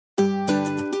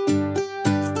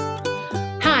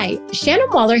Hi, Shannon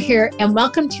Waller here, and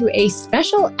welcome to a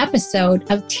special episode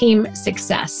of Team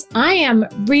Success. I am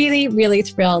really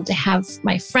thrilled to have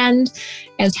my friend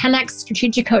and 10X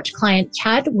Strategic Coach client,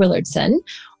 Chad Willardson,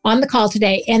 on the call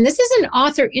today. And this is an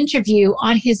author interview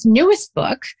on his newest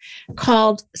book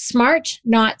called Smart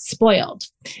Not Spoiled.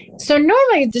 So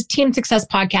normally this Team Success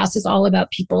podcast is all about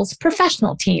people's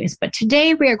professional teams, but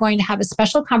today we are going to have a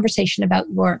special conversation about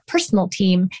your personal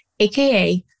team,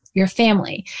 aka your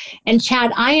family. And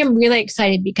Chad, I am really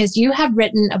excited because you have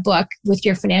written a book with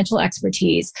your financial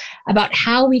expertise about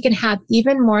how we can have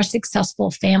even more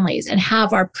successful families and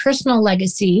have our personal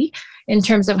legacy in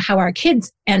terms of how our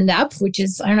kids end up, which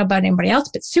is, I don't know about anybody else,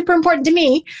 but super important to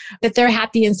me that they're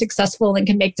happy and successful and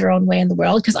can make their own way in the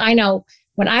world. Because I know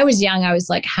when I was young, I was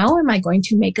like, how am I going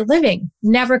to make a living?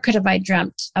 Never could have I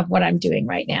dreamt of what I'm doing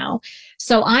right now.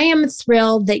 So I am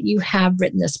thrilled that you have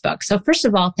written this book. So first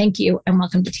of all, thank you and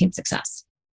welcome to Team Success.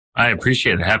 I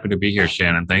appreciate it. Happy to be here,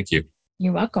 Shannon. Thank you.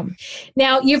 You're welcome.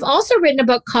 Now, you've also written a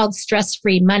book called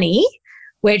Stress-Free Money,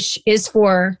 which is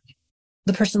for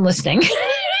the person listening.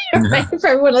 Right? For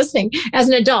everyone listening as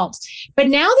an adult. But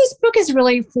now this book is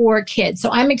really for kids. So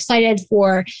I'm excited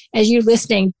for, as you're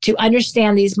listening, to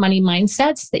understand these money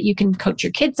mindsets that you can coach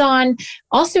your kids on.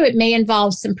 Also, it may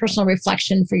involve some personal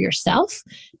reflection for yourself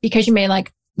because you may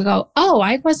go, oh,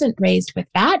 I wasn't raised with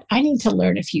that. I need to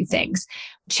learn a few things.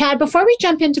 Chad, before we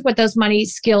jump into what those money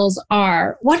skills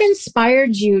are, what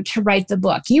inspired you to write the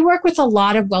book? You work with a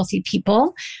lot of wealthy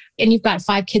people and you've got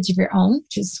 5 kids of your own,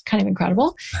 which is kind of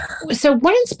incredible. So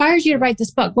what inspired you to write this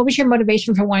book? What was your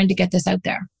motivation for wanting to get this out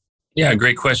there? Yeah,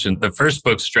 great question. The first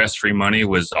book, Stress-Free Money,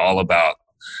 was all about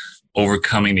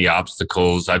overcoming the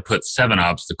obstacles. I put 7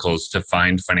 obstacles to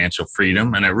find financial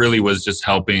freedom. And it really was just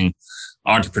helping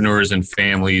entrepreneurs and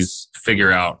families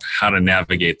figure out how to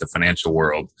navigate the financial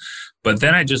world. But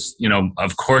then I just,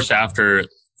 of course, after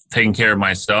taking care of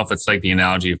myself, it's like the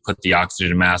analogy of put the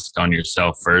oxygen mask on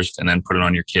yourself first and then put it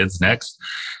on your kids next.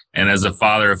 And as a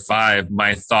father of 5,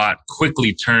 my thought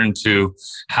quickly turned to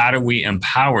how do we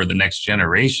empower the next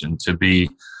generation to be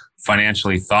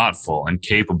financially thoughtful and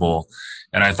capable?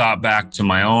 And I thought back to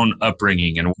my own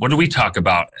upbringing and what do we talk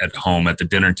about at home at the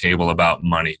dinner table about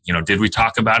money? Did we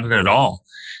talk about it at all?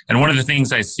 And one of the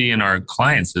things I see in our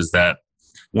clients is that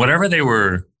whatever they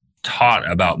were taught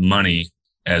about money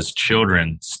as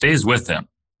children stays with them,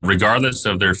 regardless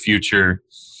of their future.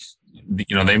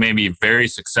 They may be very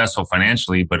successful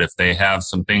financially, but if they have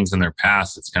some things in their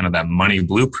past, it's kind of that money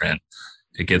blueprint.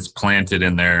 It gets planted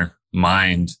in their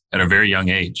mind at a very young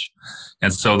age.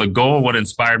 And so the goal, what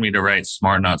inspired me to write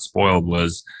Smart Not Spoiled,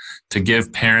 was to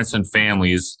give parents and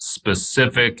families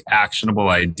specific actionable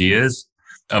ideas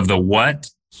of the what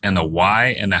and the why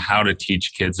and the how to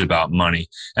teach kids about money.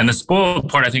 And the spoiled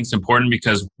part, I think, is important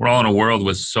because we're all in a world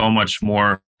with so much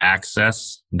more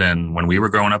access than when we were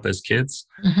growing up as kids.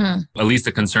 Mm-hmm. At least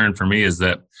the concern for me is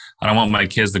that I don't want my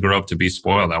kids to grow up to be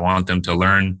spoiled. I want them to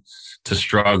learn to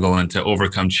struggle and to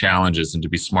overcome challenges and to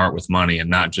be smart with money and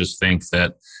not just think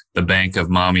that the bank of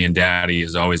mommy and daddy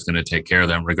is always going to take care of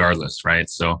them regardless, right?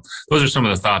 So those are some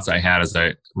of the thoughts I had as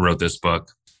I wrote this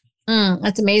book.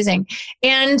 That's amazing.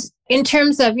 And in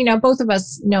terms of, both of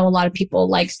us know a lot of people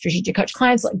like strategic coach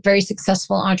clients, like very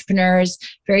successful entrepreneurs,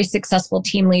 very successful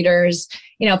team leaders,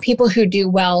 people who do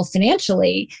well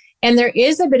financially. And there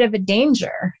is a bit of a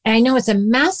danger. And I know it's a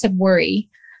massive worry.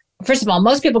 First of all,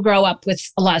 most people grow up with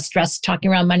a lot of stress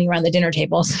talking around money around the dinner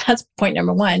table. So that's point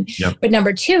number 1. Yep. But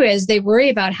number 2 is they worry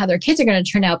about how their kids are going to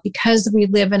turn out because we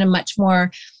live in a much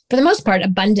more, for the most part,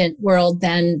 abundant world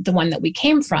than the one that we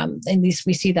came from. At least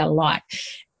we see that a lot.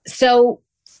 So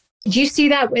do you see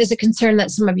that as a concern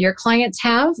that some of your clients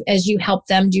have as you help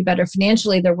them do better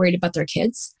financially? They're worried about their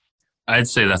kids? I'd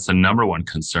say that's the number 1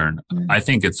 concern. I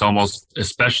think it's almost,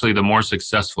 especially the more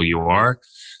successful you are,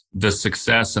 the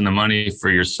success and the money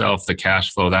for yourself, the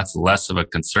cash flow, that's less of a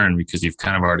concern because you've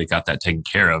kind of already got that taken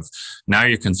care of. Now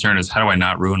your concern is, how do I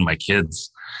not ruin my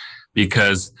kids?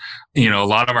 Because, a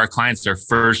lot of our clients are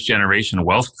first generation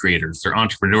wealth creators. They're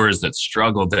entrepreneurs that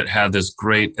struggled, that had this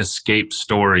great escape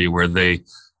story where they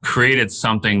created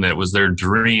something that was their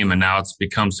dream and now it's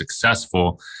become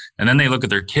successful. And then they look at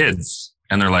their kids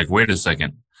and they're like, wait a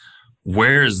second.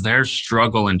 Where's their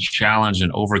struggle and challenge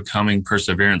and overcoming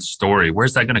perseverance story?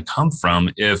 Where's that going to come from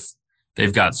if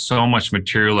they've got so much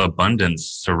material abundance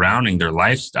surrounding their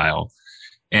lifestyle?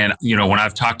 And, when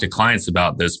I've talked to clients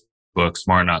about this book,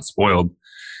 Smart Not Spoiled,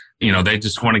 they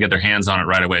just want to get their hands on it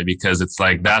right away because it's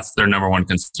like, that's their number 1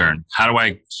 concern. How do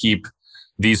I keep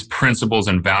these principles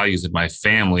and values in my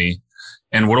family?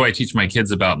 And what do I teach my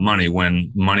kids about money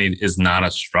when money is not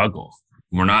a struggle?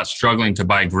 We're not struggling to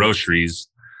buy groceries.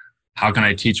 how can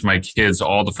I teach my kids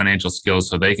all the financial skills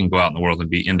so they can go out in the world and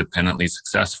be independently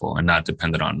successful and not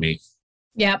dependent on me?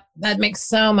 Yep, that makes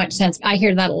so much sense. I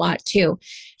hear that a lot too.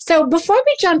 So before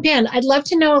we jump in, I'd love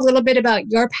to know a little bit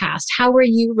about your past. How were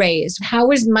you raised? How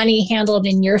was money handled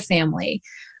in your family?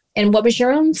 And what was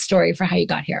your own story for how you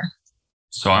got here?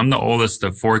 So I'm the oldest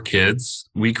of 4 kids.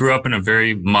 We grew up in a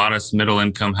very modest middle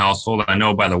income household. I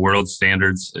know by the world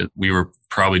standards, we were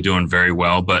probably doing very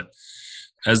well. But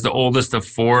as the oldest of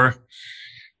 4,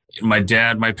 my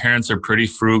parents are pretty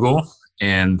frugal.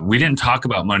 And we didn't talk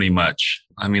about money much.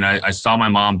 I mean, I saw my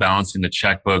mom balancing the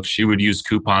checkbook. She would use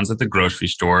coupons at the grocery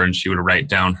store and she would write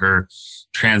down her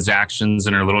transactions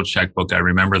in her little checkbook. I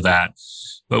remember that.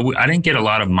 But I didn't get a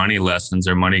lot of money lessons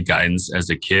or money guidance as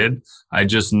a kid. I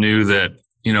just knew that,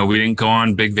 we didn't go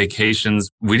on big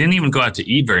vacations. We didn't even go out to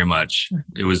eat very much.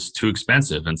 It was too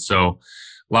expensive. And so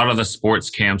a lot of the sports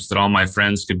camps that all my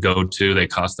friends could go to, they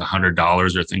cost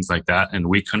 $100 or things like that. And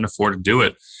we couldn't afford to do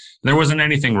it. There wasn't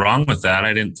anything wrong with that.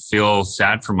 I didn't feel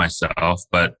sad for myself,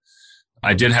 but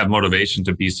I did have motivation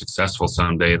to be successful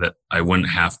someday, that I wouldn't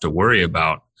have to worry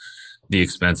about the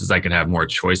expenses. I could have more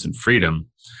choice and freedom.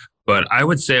 But I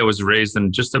would say I was raised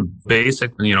in just a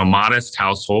basic, modest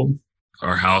household.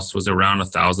 Our house was around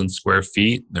 1,000 square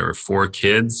feet. There were 4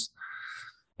 kids.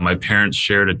 My parents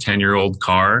shared a 10-year-old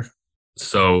car.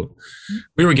 So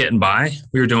we were getting by.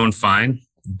 We were doing fine.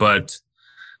 But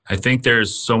I think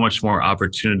there's so much more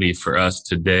opportunity for us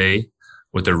today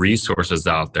with the resources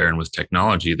out there and with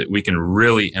technology that we can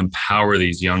really empower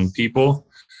these young people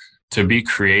to be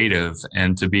creative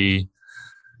and to be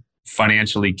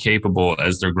financially capable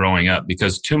as they're growing up,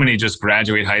 because too many just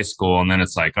graduate high school and then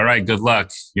it's like, all right, good luck.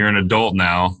 You're an adult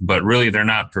now, but really they're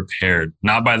not prepared,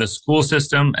 not by the school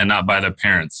system and not by the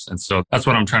parents. And so that's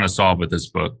what I'm trying to solve with this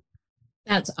book.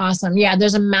 That's awesome. Yeah,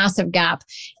 there's a massive gap.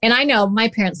 And I know my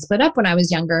parents split up when I was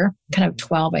younger, kind of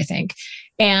 12, I think.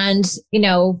 And,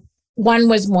 one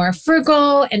was more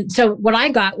frugal. And so what I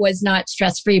got was not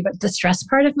stress-free, but the stress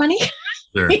part of money.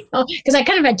 Sure. Because I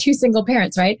kind of had 2 single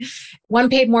parents, right? One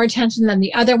paid more attention than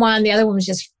the other one. The other one was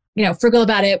just, frugal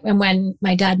about it. And when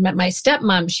my dad met my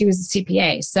stepmom, she was a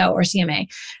CPA, or CMA.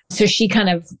 So she kind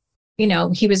of,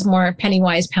 he was more penny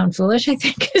wise, pound foolish, I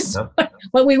think is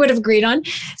what we would have agreed on.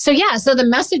 So so the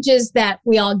messages that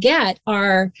we all get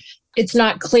are, it's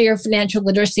not clear financial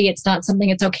literacy. It's not something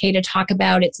it's okay to talk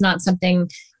about. It's not something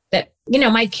that,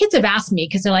 my kids have asked me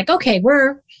because they're like, okay,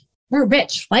 we're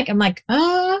rich. I'm like,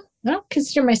 I don't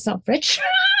consider myself rich.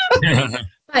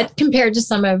 But compared to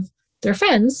some of their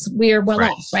friends, we are well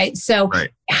off, right? So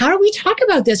how do we talk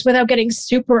about this without getting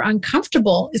super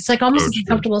uncomfortable? It's like almost as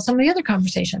uncomfortable as some of the other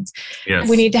conversations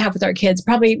we need to have with our kids,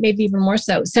 probably maybe even more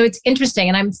so. So it's interesting.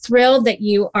 And I'm thrilled that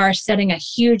you are setting a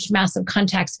huge, massive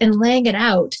context and laying it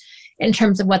out in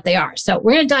terms of what they are. So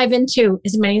we're going to dive into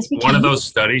as many as we can. One of those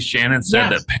studies, Shannon, said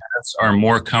that parents are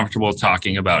more comfortable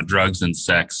talking about drugs and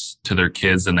sex to their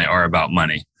kids than they are about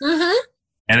money. Mm-hmm.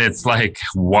 And it's like,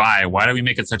 why? Why do we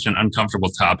make it such an uncomfortable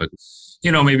topic?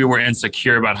 Maybe we're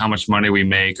insecure about how much money we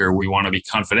make, or we want to be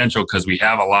confidential because we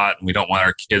have a lot and we don't want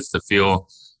our kids to feel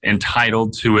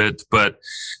entitled to it. But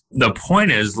the point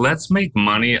is, let's make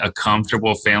money a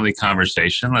comfortable family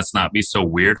conversation. Let's not be so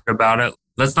weird about it.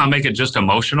 Let's not make it just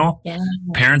emotional. Yeah.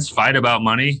 Parents fight about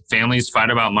money. Families fight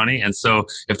about money. And so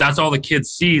if that's all the kid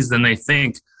sees, then they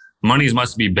think money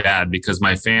must be bad because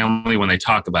my family, when they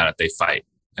talk about it, they fight.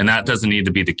 And that doesn't need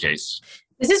to be the case.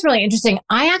 This is really interesting.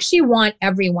 I actually want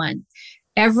everyone,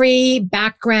 every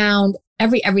background,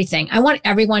 everything. I want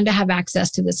everyone to have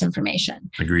access to this information.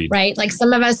 Agreed. Right? Like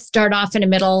some of us start off in a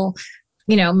middle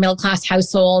class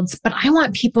households, but I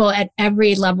want people at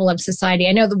every level of society.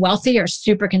 I know the wealthy are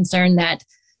super concerned that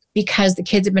because the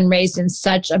kids have been raised in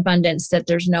such abundance that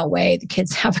there's no way the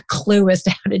kids have a clue as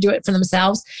to how to do it for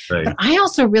themselves. Right. But I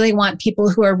also really want people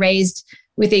who are raised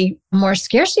with a more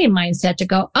scarcity mindset to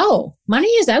go, oh, money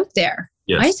is out there.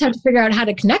 Yes. I just have to figure out how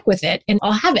to connect with it and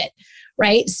I'll have it.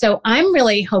 Right. So I'm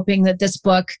really hoping that this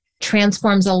book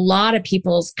transforms a lot of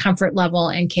people's comfort level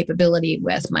and capability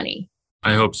with money.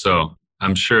 I hope so.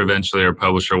 I'm sure eventually our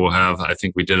publisher will have, I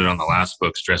think we did it on the last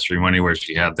book, Stress Free Money, where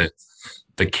she had the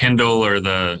Kindle or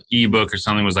the ebook or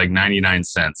something was like 99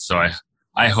 cents. So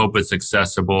I hope it's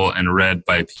accessible and read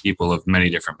by people of many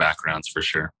different backgrounds for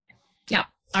sure. Yeah.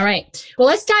 All right. Well,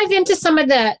 let's dive into some of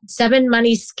the 7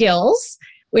 money skills,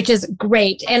 which is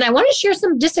great. And I want to share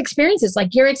some just experiences,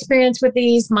 like your experience with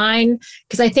these, mine,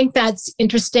 because I think that's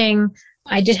interesting.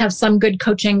 I did have some good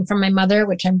coaching from my mother,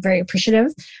 which I'm very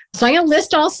appreciative. So I'm going to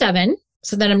list all 7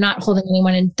 so that I'm not holding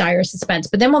anyone in dire suspense,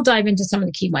 but then we'll dive into some of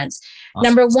the key ones.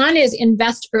 Awesome. Number 1 is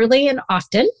invest early and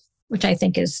often. which I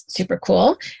think is super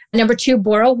cool. Number 2,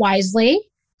 borrow wisely.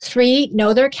 3,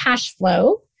 know their cash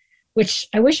flow, which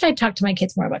I wish I'd talked to my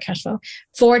kids more about cash flow.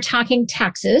 4, talking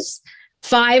taxes.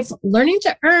 5, learning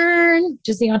to earn, which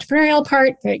is the entrepreneurial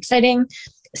part, very exciting.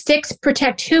 6,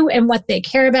 protect who and what they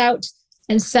care about.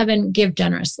 And 7, give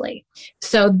generously.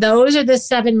 So those are the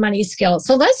 7 money skills.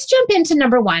 So let's jump into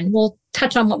number 1. We'll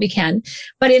touch on what we can,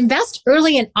 but invest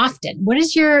early and often. What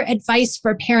is your advice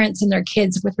for parents and their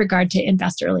kids with regard to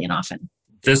invest early and often?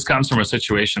 This comes from a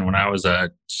situation when I was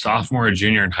a sophomore or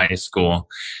junior in high school.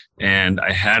 And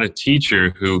I had a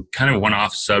teacher who kind of went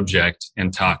off subject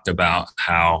and talked about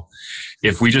how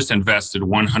if we just invested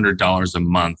 $100 a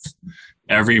month,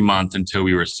 every month until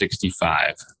we were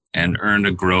 65 and earned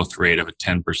a growth rate of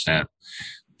 10%,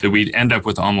 that we'd end up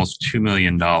with almost $2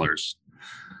 million.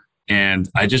 And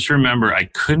I just remember I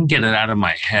couldn't get it out of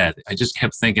my head. I just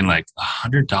kept thinking like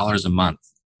 $100 a month,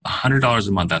 $100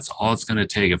 a month. That's all it's going to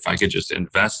take if I could just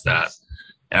invest that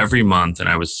every month. And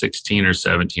I was 16 or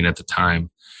 17 at the time.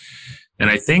 And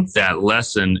I think that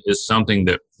lesson is something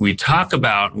that we talk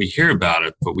about, we hear about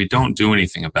it, but we don't do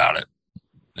anything about it.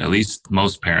 At least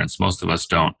most parents, most of us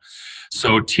don't.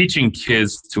 So teaching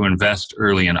kids to invest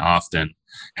early and often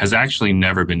has actually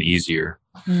never been easier.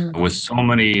 With so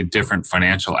many different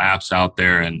financial apps out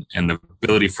there and the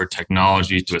ability for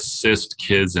technology to assist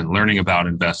kids in learning about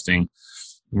investing,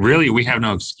 really, we have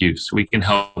no excuse. We can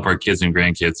help our kids and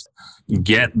grandkids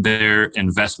get their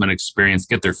investment experience,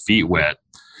 get their feet wet,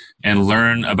 and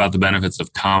learn about the benefits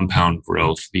of compound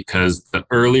growth. Because the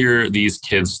earlier these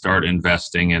kids start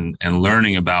investing and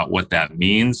learning about what that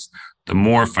means, the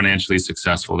more financially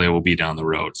successful they will be down the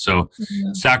road. So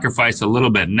sacrifice a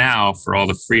little bit now for all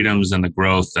the freedoms and the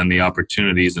growth and the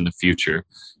opportunities in the future.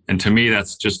 And to me,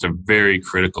 that's just a very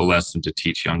critical lesson to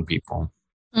teach young people.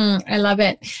 I love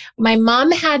it. My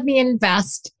mom had me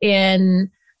invest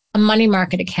in a money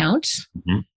market account.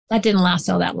 That didn't last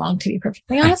all that long, to be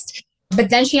perfectly honest. But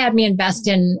then she had me invest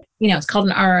in, it's called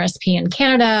an RRSP in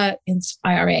Canada. It's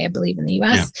IRA, I believe, in the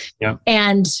US. Yeah.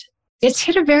 And it's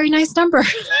hit a very nice number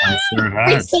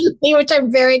recently, which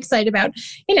I'm very excited about,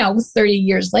 30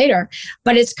 years later.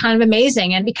 But it's kind of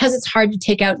amazing. And because it's hard to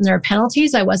take out and there are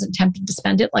penalties, I wasn't tempted to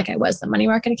spend it like I was the money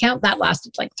market account. That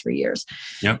lasted like 3 years.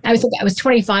 Yep. I was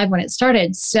 25 when it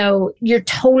started. So you're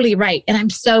totally right. And I'm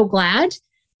so glad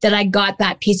that I got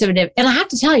that piece of it. And I have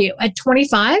to tell you, at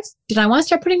 25, did I want to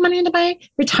start putting money into my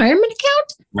retirement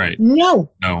account? Right.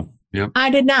 No. Yep.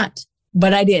 I did not.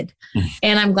 But I did.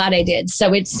 And I'm glad I did.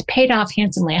 So it's paid off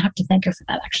handsomely. I have to thank her for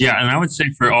that, actually. Yeah. And I would say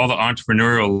for all the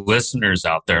entrepreneurial listeners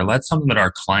out there, that's something that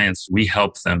our clients, we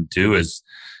help them do is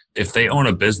if they own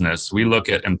a business, we look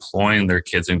at employing their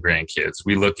kids and grandkids.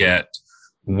 We look at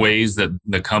ways that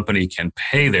the company can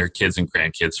pay their kids and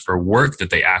grandkids for work that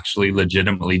they actually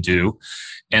legitimately do,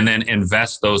 and then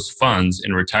invest those funds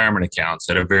in retirement accounts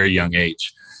at a very young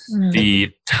age. The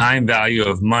time value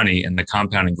of money and the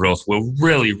compounding growth will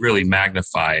really, really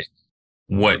magnify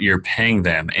what you're paying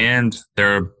them. And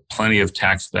there are plenty of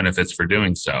tax benefits for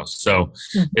doing so. So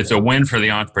it's a win for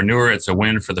the entrepreneur. It's a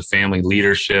win for the family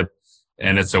leadership.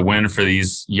 And it's a win for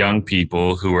these young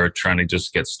people who are trying to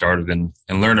just get started and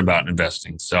learn about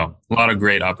investing. So a lot of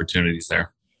great opportunities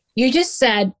there. You just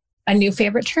said a new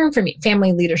favorite term for me,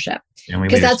 family leadership.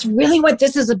 Because that's really what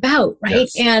this is about, right?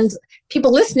 Yes. And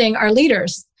people listening are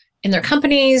leaders in their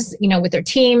companies, with their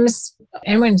teams.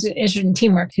 Everyone's interested in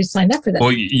teamwork who's signed up for this.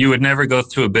 Well, you would never go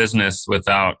through a business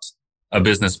without a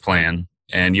business plan,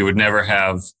 and you would never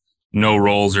have no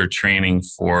roles or training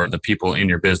for the people in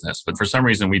your business. But for some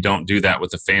reason, we don't do that with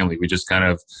the family. We just kind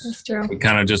of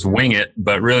just wing it.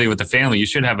 But really with the family, you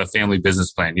should have a family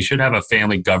business plan. You should have a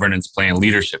family governance plan,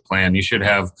 leadership plan. You should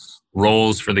have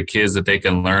roles for the kids that they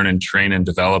can learn and train and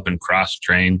develop and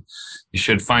cross-train. You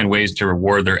should find ways to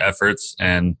reward their efforts.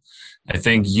 And I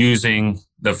think using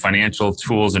the financial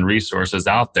tools and resources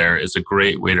out there is a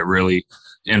great way to really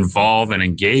involve and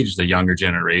engage the younger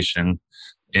generation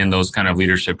in those kind of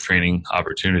leadership training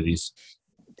opportunities.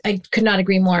 I could not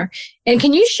agree more. And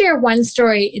can you share one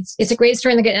story? It's a great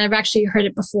story, and I've actually heard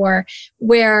it before,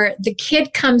 where the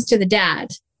kid comes to the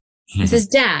dad and says,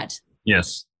 "Dad,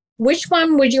 yes, which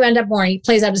one would you end up more?" He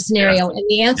plays out a scenario, and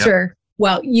the answer,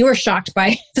 well, you were shocked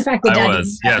by the fact that Dad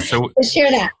was. Yeah, so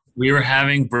share that. We were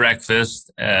having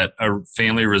breakfast at a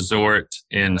family resort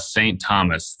in St.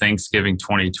 Thomas, Thanksgiving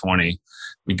 2020.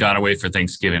 We got away for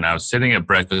Thanksgiving. I was sitting at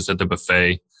breakfast at the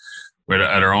buffet. We're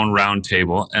at our own round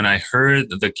table. And I heard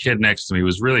that the kid next to me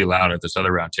was really loud at this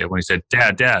other round table. And he said,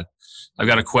 Dad, I've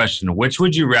got a question. Which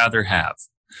would you rather have?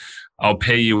 I'll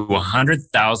pay you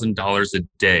 $100,000 a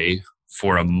day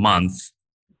for a month,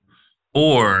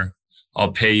 or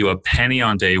I'll pay you a penny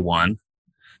on day 1,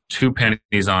 2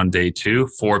 pennies on day 2,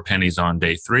 4 pennies on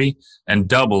day 3, and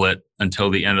double it until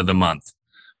the end of the month.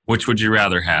 Which would you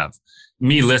rather have?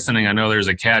 Me listening, I know there's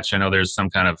a catch. I know there's some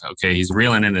kind of, okay, he's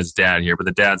reeling in his dad here, but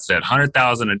the dad said,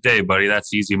 100,000 a day, buddy,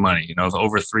 that's easy money,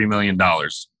 over $3 million.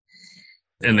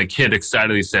 And the kid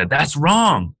excitedly said, that's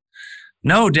wrong.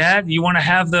 No, Dad, you want to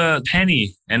have the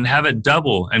penny and have it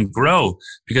double and grow,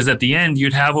 because at the end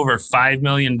you'd have over $5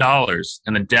 million.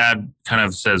 And the dad kind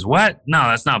of says, what? No,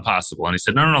 that's not possible. And he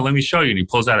said, no, let me show you. And he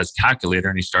pulls out his calculator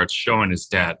and he starts showing his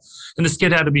dad. And this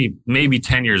kid had to be maybe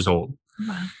 10 years old.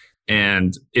 Wow.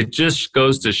 And it just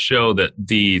goes to show that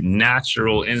the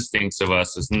natural instincts of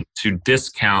us is to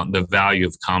discount the value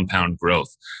of compound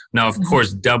growth. Now, of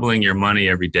course, doubling your money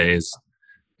every day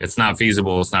it's not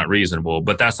feasible, it's not reasonable,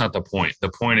 but that's not the point.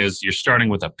 The point is you're starting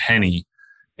with a penny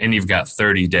and you've got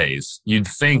 30 days. You'd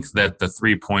think that the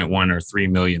 3.1 or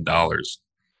 $3 million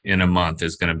in a month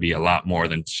is going to be a lot more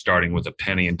than starting with a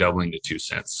penny and doubling to 2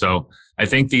 cents. So I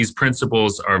think these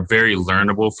principles are very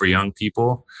learnable for young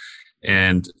people,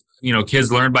 and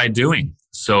kids learn by doing.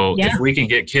 So if we can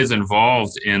get kids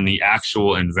involved in the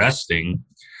actual investing,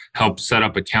 help set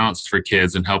up accounts for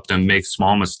kids and help them make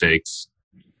small mistakes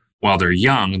while they're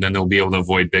young, then they'll be able to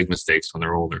avoid big mistakes when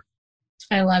they're older.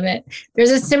 I love it. There's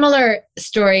a similar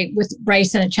story with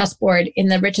Bryce and a chessboard in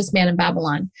The Richest Man in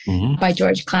Babylon by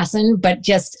George Clason. But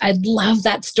I love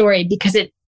that story because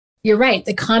you're right.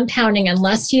 The compounding,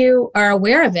 unless you are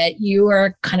aware of it, you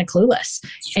are kind of clueless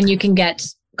and you can get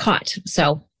caught.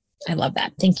 So I love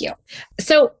that. Thank you.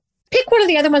 So pick one of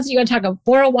the other ones that you want to talk about,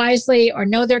 borrow wisely or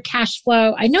know their cash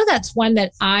flow. I know that's one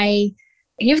that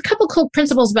you have a couple cool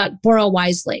principles about borrow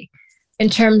wisely in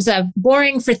terms of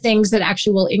borrowing for things that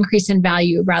actually will increase in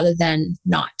value rather than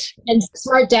not. And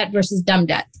smart debt versus dumb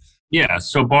debt. Yeah.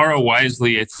 So borrow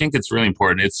wisely, I think it's really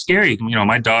important. It's scary.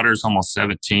 My daughter's almost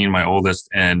 17, my oldest,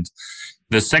 and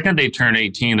the second they turn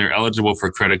 18, they're eligible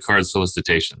for credit card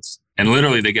solicitations. And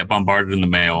literally they get bombarded in the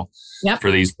mail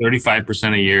for these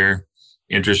 35% a year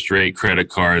interest rate credit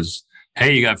cards.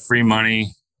 Hey, you got free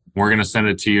money. We're going to send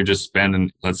it to you. Just spend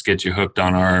and let's get you hooked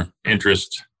on our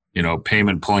interest,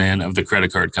 payment plan of the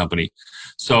credit card company.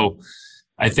 So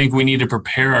I think we need to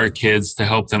prepare our kids to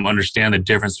help them understand the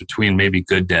difference between maybe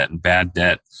good debt and bad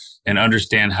debt, and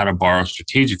understand how to borrow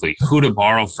strategically, who to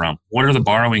borrow from, what are the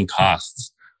borrowing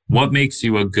costs, what makes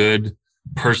you a good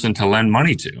person to lend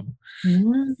money to.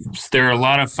 There are a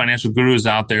lot of financial gurus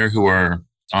out there who are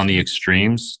on the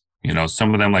extremes.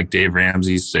 Some of them, like Dave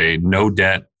Ramsey, say no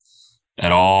debt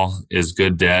at all is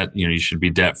good debt. You should be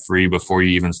debt free before you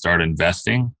even start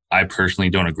investing. I personally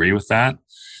don't agree with that.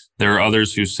 There are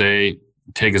others who say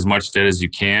take as much debt as you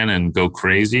can and go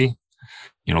crazy,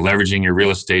 leveraging your real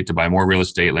estate to buy more real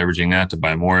estate, leveraging that to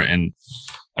buy more. And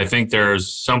I think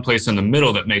there's some place in the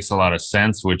middle that makes a lot of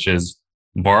sense, which is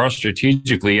borrow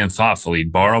strategically and thoughtfully.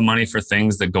 Borrow money for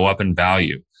things that go up in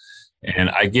value. And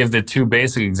I give the 2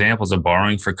 basic examples of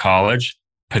borrowing for college.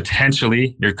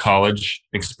 Potentially, your college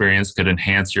experience could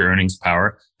enhance your earnings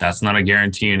power. That's not a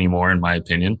guarantee anymore, in my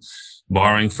opinion.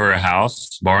 Borrowing for a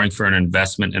house, borrowing for an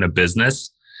investment in a business.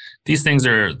 These things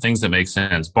are things that make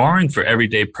sense. Borrowing for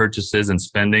everyday purchases and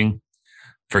spending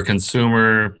for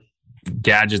consumer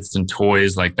gadgets and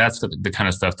toys, like that's the kind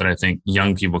of stuff that I think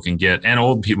young people can get and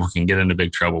old people can get into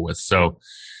big trouble with. So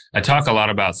I talk a lot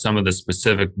about some of the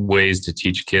specific ways to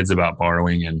teach kids about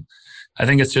borrowing, and I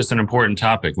think it's just an important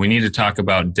topic. We need to talk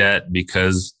about debt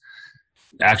because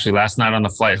actually last night on the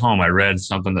flight home, I read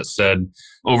something that said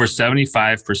over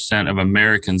 75% of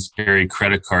Americans carry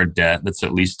credit card debt that's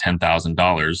at least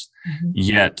 $10,000.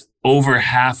 Yet over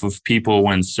half of people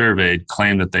when surveyed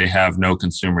claim that they have no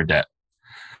consumer debt.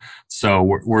 So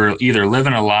we're either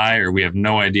living a lie or we have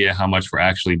no idea how much we're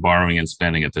actually borrowing and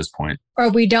spending at this point. Or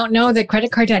we don't know that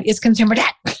credit card debt is consumer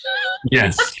debt.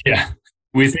 Yes. Yeah.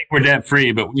 We think we're debt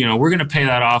free, but we're going to pay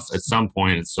that off at some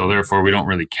point. So therefore we don't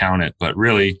really count it, but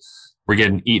really we're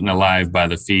getting eaten alive by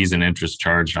the fees and interest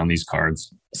charged on these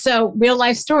cards. So real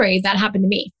life story that happened to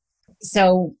me.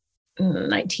 So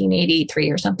 1983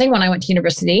 or something, when I went to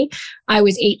university, I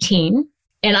was 18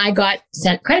 and I got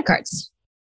sent credit cards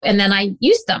and then I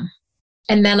used them.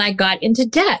 And then I got into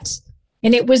debt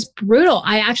and it was brutal.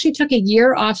 I actually took a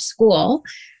year off school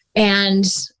and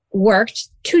worked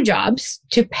 2 jobs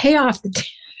to pay off the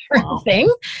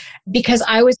thing because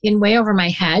I was in way over my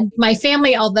head. My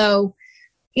family, although,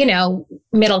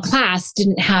 middle class,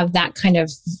 didn't have that kind of,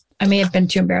 I may have been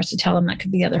too embarrassed to tell them, that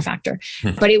could be the other factor,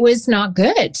 but it was not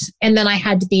good. And then I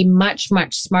had to be much,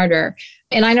 much smarter.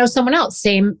 And I know someone else,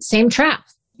 same trap,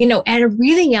 at a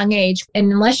really young age.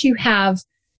 And unless you have,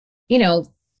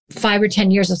 5 or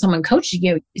 10 years of someone coaching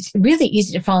you, it's really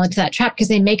easy to fall into that trap because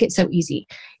they make it so easy.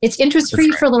 It's interest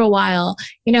free for a little while,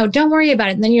 don't worry about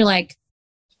it. And then you're like,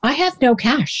 I have no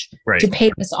cash to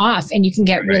pay this off, and you can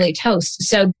get really toast.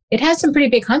 So it has some pretty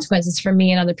big consequences for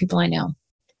me and other people I know.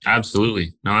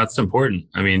 Absolutely. No, that's important.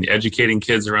 I mean, educating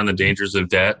kids around the dangers of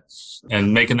debt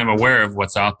and making them aware of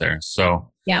what's out there.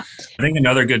 So yeah, I think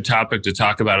another good topic to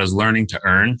talk about is learning to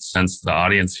earn, since the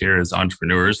audience here is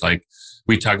entrepreneurs. Like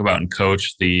we talk about in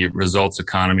Coach, the results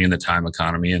economy and the time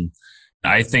economy. And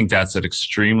I think that's an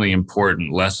extremely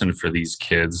important lesson for these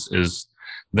kids is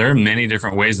there are many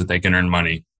different ways that they can earn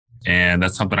money. And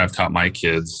that's something I've taught my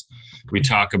kids. We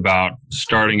talk about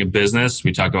starting a business.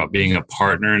 We talk about being a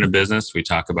partner in a business. We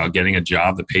talk about getting a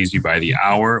job that pays you by the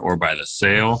hour or by the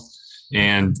sale.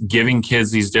 And giving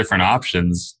kids these different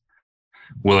options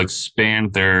will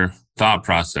expand their thought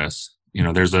process.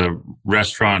 There's a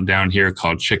restaurant down here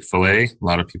called Chick-fil-A. A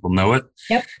lot of people know it.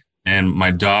 Yep. And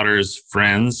my daughter's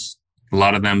friends, a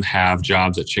lot of them have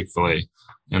jobs at Chick-fil-A.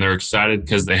 And they're excited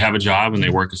because they have a job and they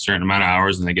work a certain amount of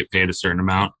hours and they get paid a certain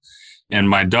amount. And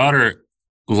my daughter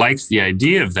likes the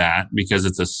idea of that because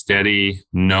it's a steady,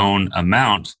 known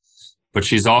amount. But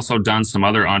she's also done some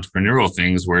other entrepreneurial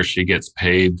things where she gets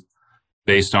paid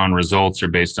based on results or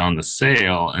based on the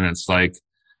sale. And it's like,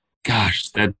 gosh,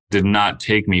 that did not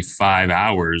take me 5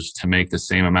 hours to make the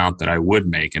same amount that I would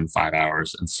make in 5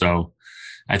 hours. And so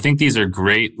I think these are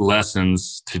great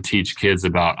lessons to teach kids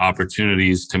about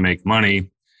opportunities to make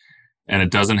money. And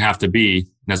it doesn't have to be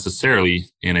necessarily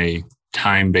in a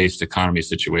time-based economy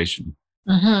situation.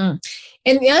 Mm-hmm.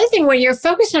 And the other thing, when you're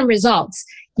focused on results,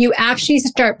 you actually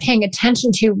start paying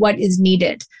attention to what is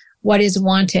needed, what is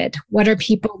wanted, what are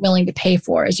people willing to pay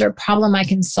for? Is there a problem I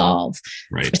can solve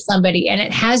for somebody? And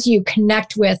it has you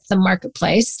connect with the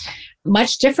marketplace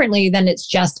much differently than it's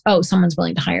just, oh, someone's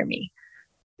willing to hire me.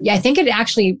 Yeah, I think it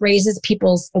actually raises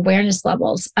people's awareness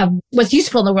levels of what's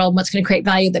useful in the world, what's going to create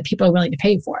value that people are willing to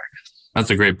pay for. That's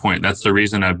a great point. That's the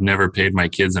reason I've never paid my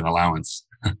kids an allowance.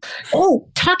 Oh,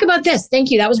 talk about this.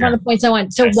 Thank you. That was one of the points I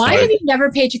wanted. So why have you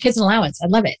never paid your kids an allowance? I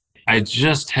love it. I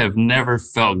just have never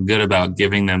felt good about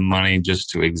giving them money just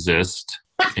to exist.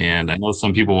 And I know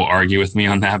some people will argue with me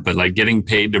on that, but like getting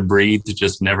paid to breathe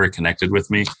just never connected with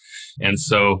me. And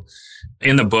so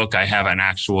in the book, I have an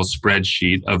actual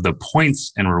spreadsheet of the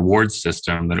points and reward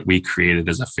system that we created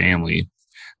as a family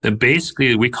that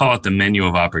basically we call it the menu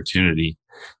of opportunity.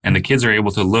 And the kids are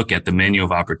able to look at the menu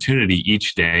of opportunity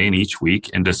each day and each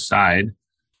week and decide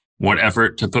what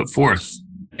effort to put forth.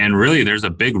 And really, there's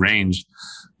a big range.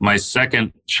 My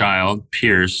second child,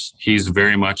 Pierce, he's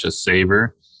very much a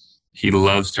saver. He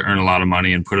loves to earn a lot of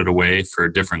money and put it away for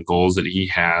different goals that he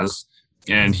has.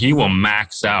 And he will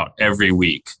max out every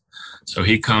week. So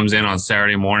he comes in on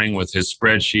Saturday morning with his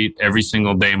spreadsheet, every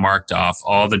single day marked off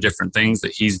all the different things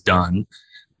that he's done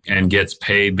and gets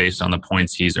paid based on the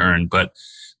points he's earned. But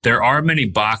there are many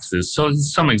boxes. So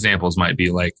some examples might be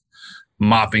like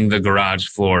mopping the garage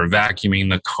floor,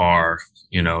 vacuuming the car,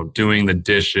 doing the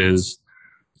dishes,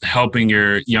 helping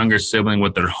your younger sibling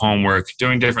with their homework,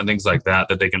 doing different things like that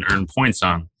they can earn points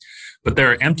on. But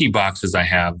there are empty boxes I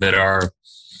have that are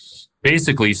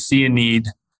basically see a need,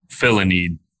 fill a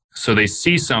need. So they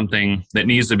see something that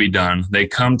needs to be done. They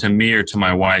come to me or to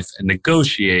my wife and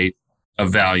negotiate a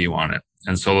value on it.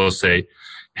 And so they'll say,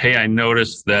 hey, I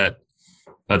noticed that,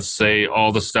 let's say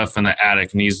all the stuff in the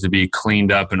attic needs to be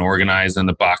cleaned up and organized and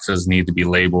the boxes need to be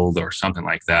labeled or something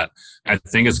like that. I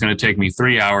think it's going to take me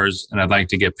 3 hours and I'd like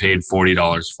to get paid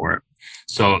 $40 for it.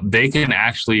 So they can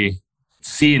actually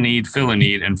see a need, fill a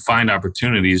need, and find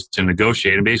opportunities to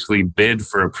negotiate and basically bid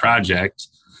for a project.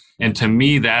 And to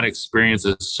me, that experience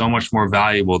is so much more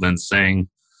valuable than saying,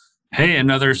 hey,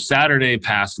 another Saturday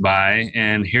passed by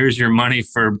and here's your money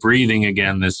for breathing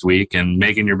again this week and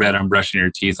making your bed and brushing your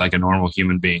teeth like a normal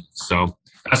human being. So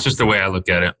that's just the way I look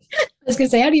at it. I was going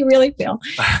to say, how do you really feel?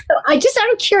 So I just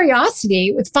out of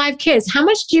curiosity, with 5 kids, how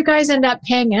much do you guys end up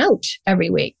paying out every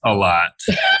week? A lot.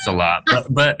 It's a lot.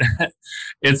 But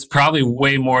it's probably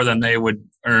way more than they would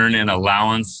earn in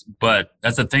allowance. But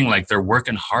that's the thing, like they're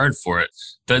working hard for it.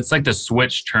 It's like the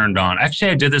switch turned on.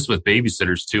 Actually, I did this with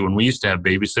babysitters too. When we used to have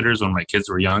babysitters when my kids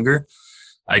were younger,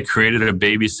 I created a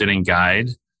babysitting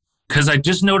guide because I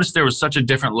just noticed there was such a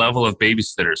different level of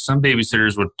babysitters. Some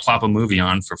babysitters would plop a movie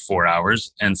on for 4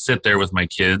 hours and sit there with my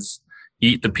kids,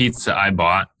 eat the pizza I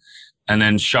bought, and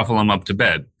then shuffle them up to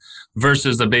bed.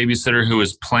 Versus a babysitter who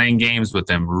is playing games with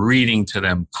them, reading to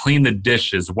them, clean the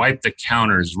dishes, wipe the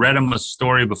counters, read them a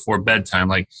story before bedtime.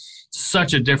 Like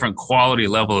such a different quality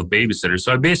level of babysitter.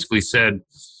 So I basically said,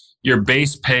 your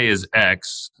base pay is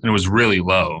X, and it was really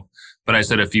low. But But I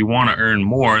said, if you want to earn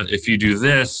more, if you do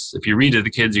this, if you read to the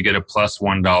kids, you get a plus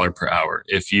 $1 per hour.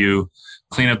 If you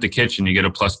clean up the kitchen, you get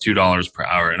a plus $2 per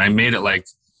hour. And I made it like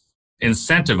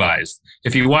incentivized.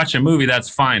 If you watch a movie, that's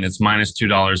fine. It's minus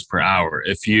 $2 per hour.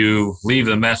 If you leave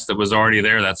the mess that was already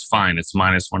there, that's fine. It's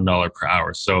minus $1 per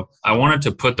hour. So I wanted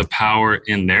to put the power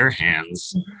in their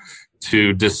hands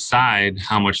to decide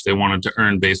how much they wanted to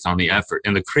earn based on the effort.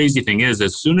 And the crazy thing is,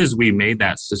 as soon as we made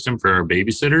that system for our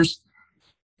babysitters,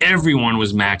 everyone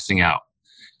was maxing out.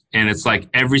 And it's like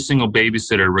every single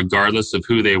babysitter, regardless of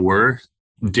who they were,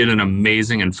 did an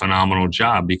amazing and phenomenal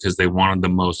job because they wanted the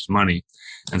most money.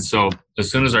 And so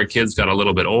as soon as our kids got a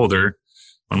little bit older,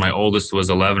 when my oldest was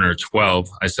 11 or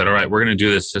 12, I said, all right, we're going to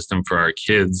do this system for our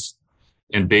kids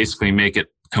and basically make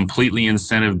it completely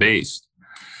incentive based.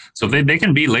 So if they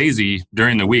can be lazy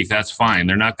during the week, that's fine.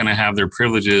 They're not going to have their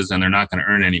privileges and they're not going to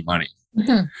earn any money.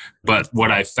 Mm-hmm. But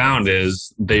what I found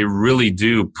is they really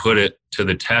do put it to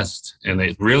the test and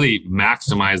they really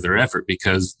maximize their effort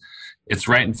because it's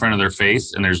right in front of their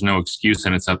face and there's no excuse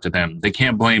and it's up to them. They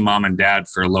can't blame mom and dad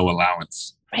for a low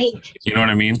allowance. Right. You know what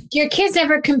I mean? Do your kids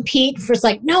ever compete for it's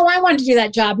like, no, I want to do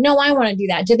that job. No, I want to do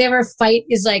that. Do they ever fight?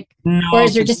 No, or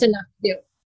is there just enough to do?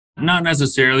 Not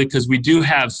necessarily, because we do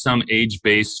have some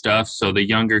age-based stuff. So the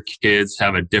younger kids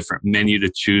have a different menu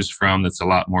to choose from that's a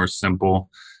lot more simple.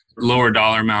 Lower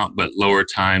dollar amount, but lower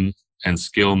time and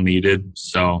skill needed.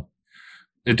 So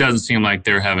it doesn't seem like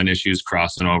they're having issues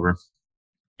crossing over.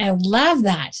 I love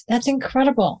that. That's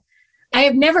incredible. I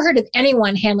have never heard of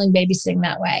anyone handling babysitting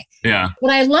that way. Yeah.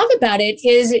 What I love about it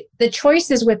is the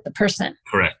choice is with the person.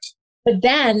 Correct. But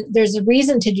then there's a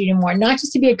reason to do more, not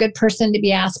just to be a good person to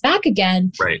be asked back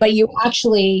again, right. But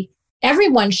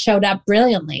everyone showed up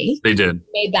brilliantly. They did.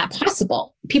 Made that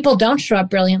possible. People don't show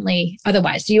up brilliantly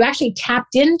otherwise. So you actually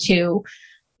tapped into,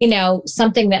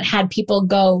 something that had people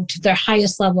go to their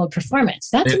highest level of performance.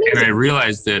 That's amazing. And I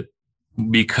realized that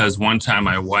because one time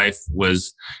my wife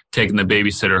was taking the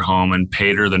babysitter home and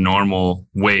paid her the normal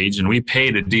wage. And we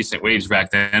paid a decent wage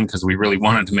back then because we really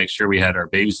wanted to make sure we had our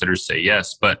babysitters say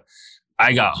yes. But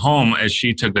I got home as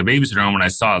she took the babysitter home and I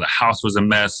saw the house was a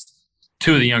mess.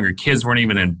 Two of the younger kids weren't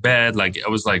even in bed. I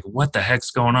was like, what the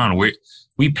heck's going on?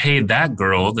 We paid that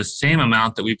girl the same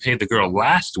amount that we paid the girl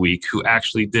last week who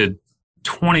actually did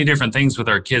 20 different things with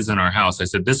our kids in our house. I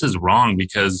said, this is wrong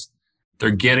because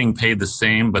they're getting paid the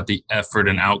same, but the effort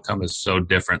and outcome is so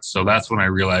different. So that's when I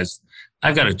realized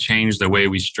I've got to change the way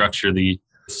we structure the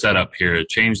setup here,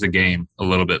 change the game a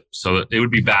little bit so that it would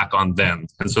be back on them.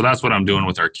 And so that's what I'm doing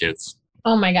with our kids.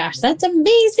 Oh my gosh, that's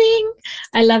amazing.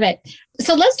 I love it.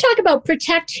 So let's talk about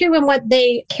protect who and what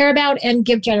they care about and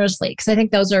give generously, because I think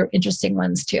those are interesting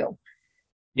ones too.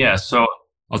 Yeah, so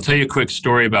I'll tell you a quick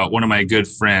story about one of my good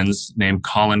friends named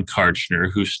Colin Karchner,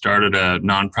 who started a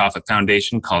nonprofit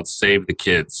foundation called Save the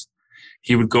Kids.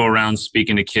 He would go around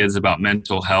speaking to kids about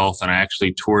mental health, and I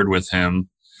actually toured with him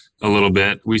a little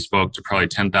bit. We spoke to probably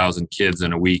 10,000 kids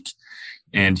in a week,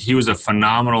 and he was a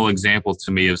phenomenal example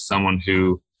to me of someone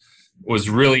who was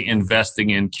really investing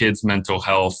in kids' mental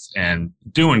health and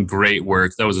doing great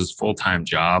work. That was his full-time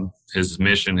job, his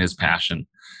mission, his passion.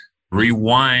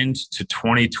 Rewind to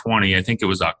 2020, I think it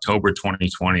was October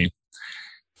 2020,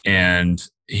 and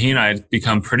he and I had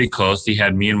become pretty close. He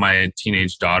had me and my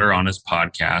teenage daughter on his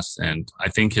podcast, and I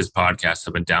think his podcasts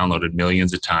have been downloaded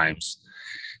millions of times.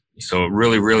 So a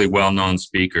really, really well-known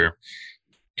speaker.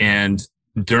 And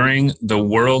during the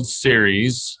World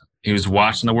Series, he was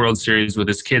watching the World Series with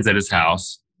his kids at his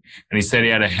house, and he said he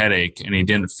had a headache and he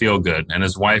didn't feel good. And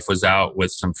his wife was out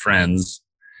with some friends,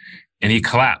 and he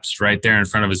collapsed right there in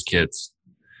front of his kids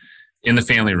in the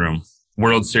family room.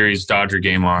 World Series Dodger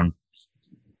game on,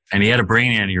 and he had a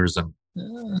brain aneurysm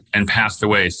and passed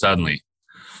away suddenly.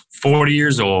 40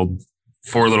 years old,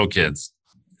 4 little kids.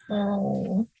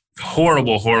 Oh.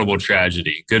 Horrible, horrible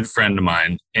tragedy. Good friend of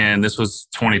mine. And this was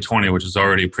 2020, which is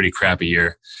already a pretty crappy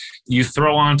year. You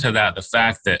throw onto that the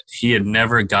fact that he had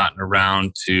never gotten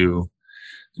around to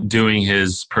doing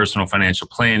his personal financial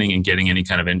planning and getting any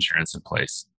kind of insurance in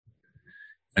place.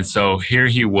 And so here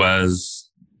he was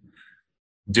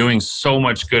doing so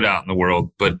much good out in the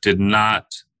world, but did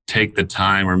not take the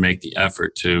time or make the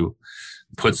effort to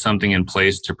put something in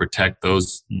place to protect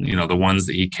those, the ones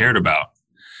that he cared about.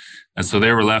 And so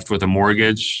they were left with a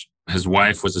mortgage. His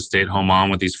wife was a stay-at-home mom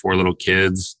with these 4 little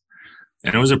kids.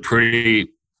 And it was a pretty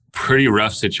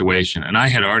rough situation. And I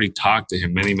had already talked to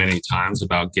him many, many times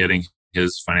about getting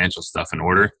his financial stuff in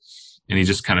order. And he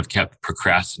just kind of kept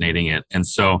procrastinating it. And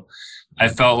so I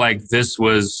felt like this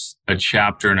was a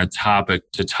chapter and a topic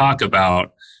to talk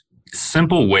about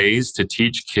simple ways to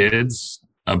teach kids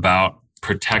about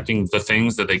protecting the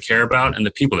things that they care about and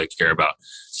the people they care about.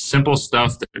 Simple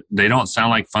stuff that they don't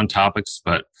sound like fun topics,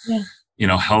 but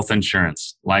health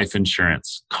insurance, life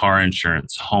insurance, car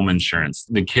insurance, home insurance.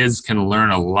 The kids can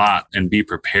learn a lot and be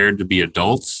prepared to be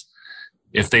adults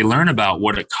if they learn about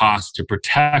what it costs to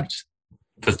protect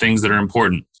the things that are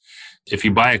important. If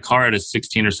you buy a car at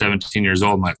 16 or 17 years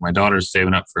old, my daughter's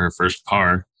saving up for her first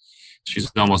car.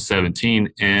 She's almost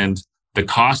 17. And the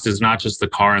cost is not just the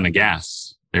car and the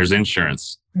gas. There's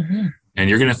insurance. Mm-hmm. And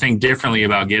you're going to think differently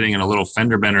about getting in a little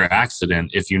fender bender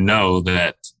accident if you know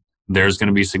that there's going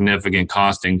to be significant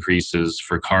cost increases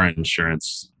for car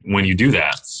insurance when you do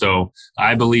that. So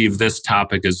I believe this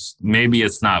topic is, maybe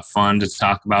it's not fun to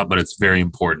talk about, but it's very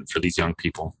important for these young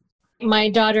people. My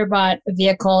daughter bought a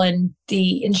vehicle and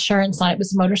the insurance on it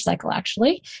was a motorcycle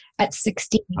actually at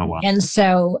 16. Oh, wow. And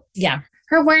so,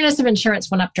 her awareness of insurance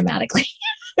went up dramatically.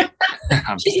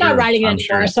 She's not riding it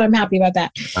anymore, so I'm happy about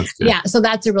that. Yeah, so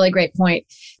that's a really great point.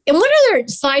 And one other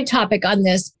side topic on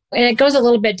this, and it goes a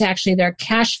little bit to actually their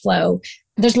cash flow.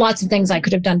 There's lots of things I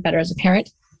could have done better as a parent.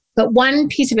 But one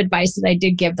piece of advice that I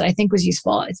did give that I think was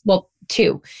useful,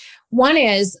 two. One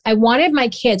is I wanted my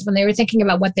kids, when they were thinking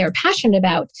about what they were passionate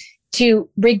about, to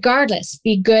regardless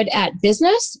be good at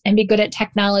business and be good at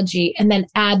technology and then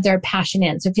add their passion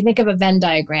in. So if you think of a Venn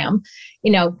diagram,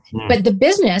 but the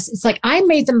business, it's like I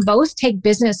made them both take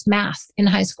business math in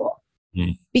high school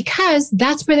because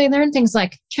that's where they learn things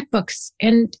like checkbooks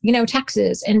and,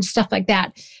 taxes and stuff like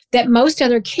that most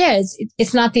other kids,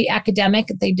 it's not the academic,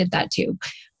 they did that too,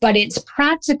 but it's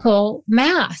practical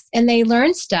math and they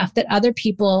learn stuff that other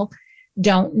people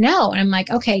don't know. And I'm like,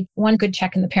 okay, one good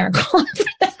check in the parent column for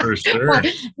that. For sure.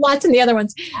 Lots in the other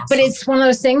ones. Awesome. But it's one of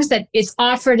those things that it's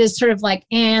offered as sort of like,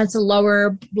 it's a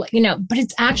lower, but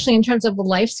it's actually in terms of the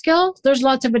life skill, there's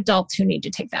lots of adults who need to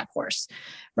take that course,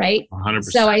 right? 100%.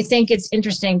 So I think it's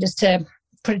interesting just to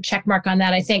put a check mark on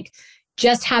that. I think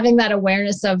just having that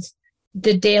awareness of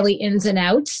the daily ins and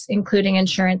outs, including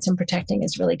insurance and protecting,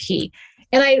 is really key.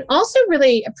 And I also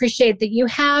really appreciate that you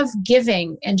have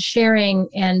giving and sharing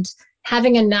and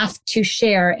having enough to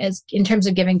share as in terms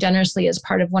of giving generously as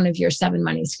part of one of your 7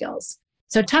 money skills.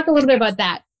 So talk a little bit about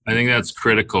that. I think that's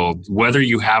critical. Whether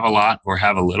you have a lot or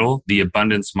have a little, the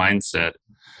abundance mindset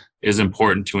is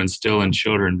important to instill in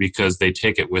children because they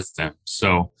take it with them.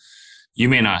 So you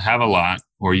may not have a lot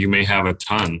or you may have a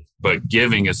ton, but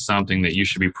giving is something that you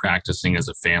should be practicing as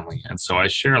a family. And so I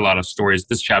share a lot of stories.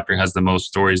 This chapter has the most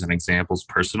stories and examples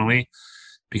personally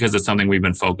because it's something we've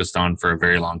been focused on for a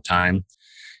very long time.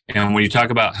 And when you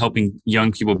talk about helping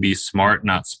young people be smart,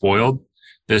 not spoiled,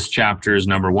 this chapter is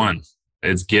number 1.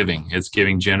 It's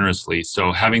giving generously.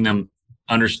 So having them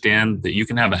understand that you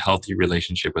can have a healthy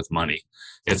relationship with money.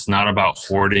 It's not about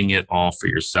hoarding it all for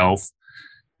yourself.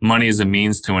 Money is a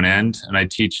means to an end. And I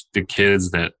teach the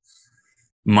kids that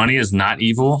money is not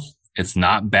evil. It's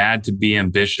not bad to be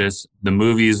ambitious. The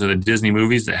movies or the Disney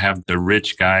movies that have the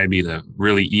rich guy be the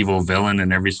really evil villain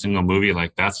in every single movie,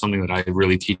 like that's something that I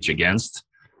really teach against.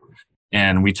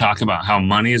 And we talk about how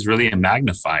money is really a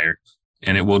magnifier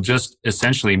and it will just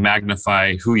essentially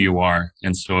magnify who you are.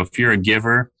 And so if you're a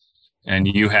giver and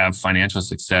you have financial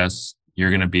success, you're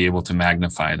going to be able to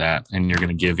magnify that and you're going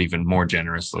to give even more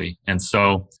generously. And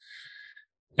so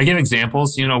I give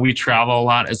examples. We travel a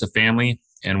lot as a family.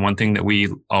 And one thing that we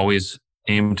always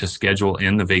aim to schedule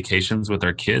in the vacations with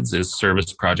our kids is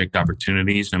service project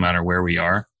opportunities, no matter where we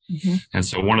are. Mm-hmm. And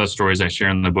so one of the stories I share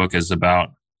in the book is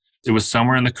about, it was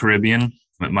somewhere in the Caribbean.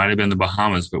 It might have been the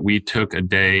Bahamas, but we took a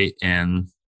day and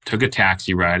took a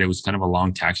taxi ride. It was kind of a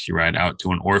long taxi ride out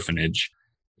to an orphanage.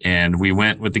 And we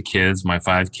went with the kids, my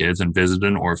 5 kids, and visited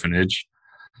an orphanage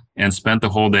and spent the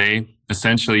whole day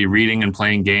essentially reading and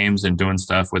playing games and doing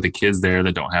stuff with the kids there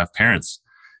that don't have parents.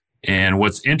 And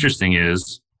what's interesting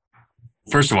is,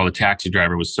 first of all, the taxi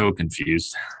driver was so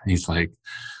confused. He's like,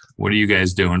 what are you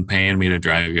guys doing paying me to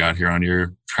drive you out here on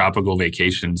your tropical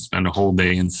vacation, spend a whole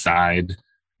day inside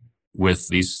with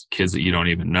these kids that you don't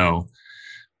even know?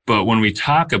 But when we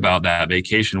talk about that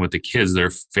vacation with the kids,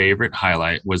 their favorite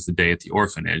highlight was the day at the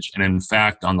orphanage. And in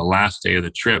fact, on the last day of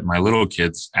the trip, my little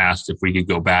kids asked if we could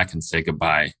go back and say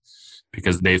goodbye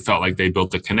because they felt like they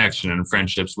built a connection and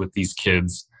friendships with these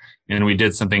kids. And we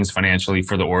did some things financially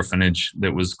for the orphanage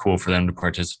that was cool for them to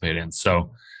participate in.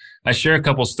 So I share a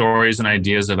couple stories and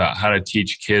ideas about how to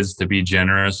teach kids to be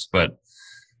generous, but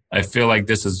I feel like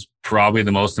this is probably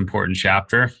the most important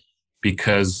chapter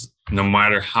because no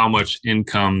matter how much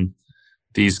income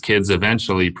these kids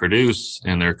eventually produce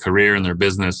in their career and their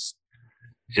business,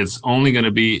 it's only going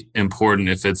to be important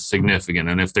if it's significant.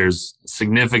 And if there's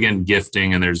significant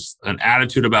gifting and there's an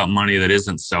attitude about money that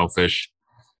isn't selfish,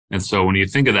 And so when you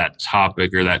think of that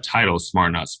topic or that title,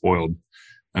 Smart Not Spoiled,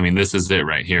 I mean, this is it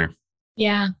right here.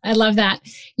 Yeah, I love that.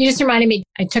 You just reminded me,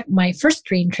 I took my first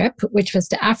dream trip, which was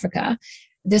to Africa.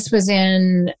 This was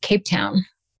in Cape Town.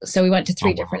 So we went to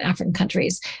three different African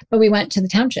countries, but we went to the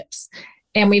townships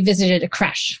and we visited a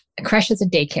creche. A creche is a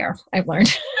daycare, I've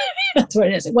learned. That's what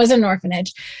it is. It wasn't an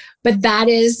orphanage, but that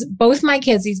is both my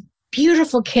kids, these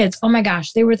beautiful kids. Oh my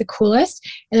gosh, they were the coolest.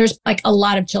 And there's like a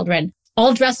lot of children,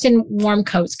 all dressed in warm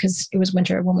coats because it was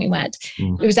winter when we went.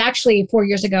 It was actually 4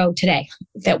 years ago today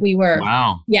that we were.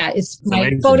 Wow. Yeah, my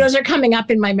amazing. Photos are coming up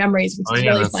in my memories, which is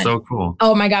really that's fun. So cool.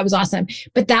 Oh my God, it was awesome.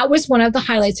 But that was one of the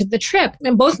highlights of the trip.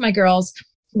 And both my girls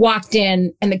walked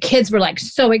in and the kids were like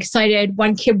so excited.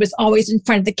 One kid was always in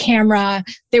front of the camera.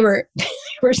 They were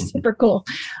super cool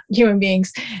human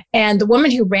beings. And the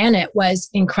woman who ran it was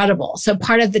incredible. So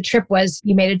part of the trip was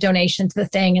you made a donation to the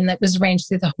thing, and that was arranged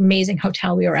through the amazing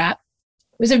hotel we were at.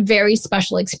 It was a very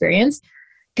special experience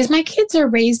because my kids are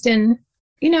raised in,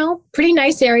 pretty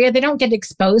nice area. They don't get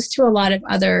exposed to a lot of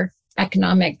other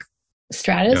economic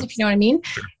stratas, if you know what I mean.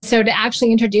 Sure. So to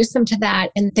actually introduce them to that,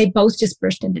 and they both just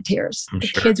burst into tears.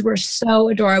 The kids were so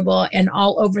adorable and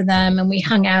all over them. And we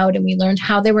hung out and we learned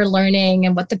how they were learning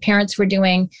and what the parents were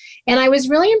doing. And I was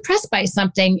really impressed by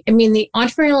something. I mean, the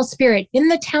entrepreneurial spirit in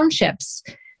the townships,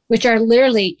 which are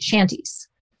literally shanties,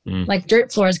 like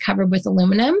dirt floors covered with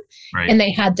aluminum. Right. And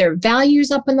they had their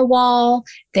values up on the wall.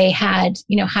 They had,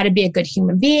 how to be a good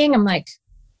human being. I'm like,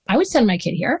 I would send my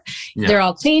kid here. Yeah. They're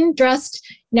all clean, dressed.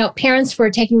 Parents were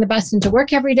taking the bus into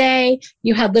work every day.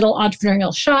 You had little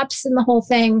entrepreneurial shops in the whole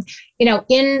thing,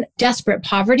 in desperate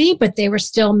poverty, but they were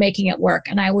still making it work.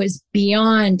 And I was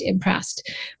beyond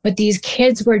impressed. But these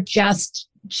kids were just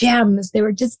gems. They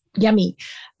were just yummy.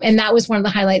 And that was one of the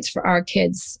highlights for our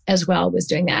kids as well, was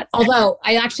doing that. Although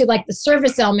I actually like the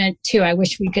service element too. I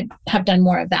wish we could have done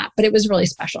more of that, but it was really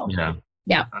special.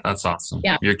 Yeah. That's awesome.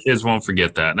 Yeah. Your kids won't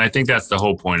forget that. And I think that's the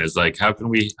whole point, is like, how can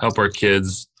we help our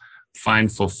kids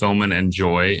find fulfillment and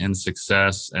joy and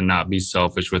success and not be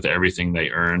selfish with everything they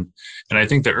earn? And I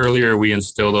think the earlier we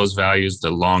instill those values,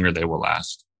 the longer they will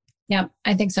last. Yeah,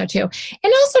 I think so too.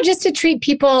 And also just to treat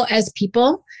people as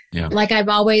people. Yeah. Like I've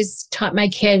always taught my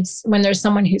kids, when there's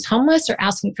someone who's homeless or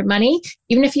asking for money,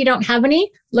 even if you don't have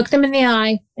any, look them in the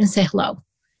eye and say hello.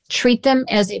 Treat them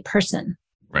as a person.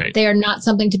 Right. They are not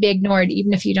something to be ignored,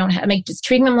 even if you don't have, just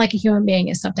treating them like a human being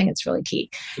is something that's really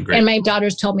key. And my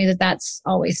daughter's told me that that's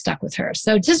always stuck with her.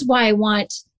 So just why I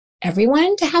want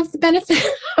everyone to have the benefit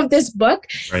of this book,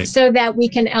 so that we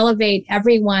can elevate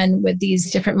everyone with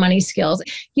these different money skills.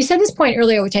 You said this point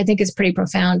earlier, which I think is pretty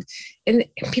profound. And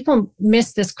people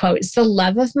miss this quote. It's the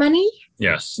love of money.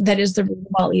 Yes. That is the root of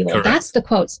all evil. Correct. That's the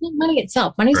quote. It's not money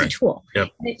itself. Money's a tool. Yep.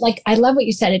 I love what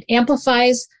you said. It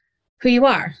amplifies who you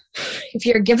are. If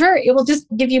you're a giver, it will just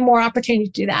give you more opportunity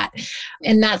to do that.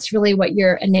 And that's really what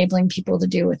you're enabling people to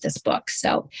do with this book.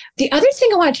 So the other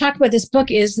thing I want to talk about this book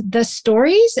is the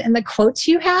stories and the quotes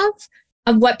you have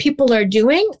of what people are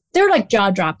doing. They're like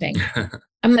jaw-dropping.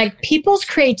 I'm like, people's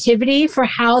creativity for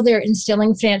how they're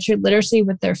instilling financial literacy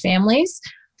with their families.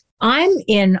 I'm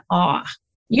in awe.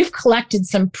 You've collected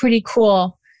some pretty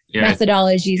cool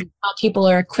methodologies, how people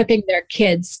are equipping their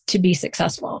kids to be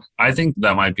successful. I think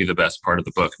that might be the best part of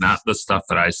the book, not the stuff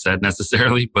that I said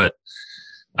necessarily, but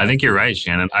I think you're right,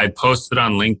 Shannon. I posted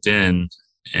on LinkedIn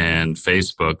and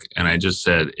Facebook, and I just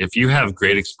said, if you have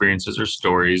great experiences or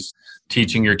stories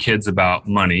teaching your kids about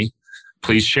money,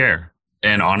 please share.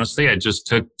 And honestly, I just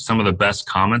took some of the best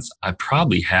comments. I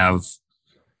probably have,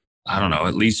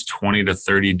 at least 20 to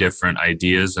 30 different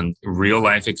ideas and real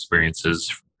life experiences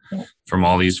from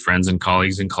all these friends and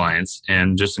colleagues and clients,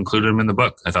 and just included them in the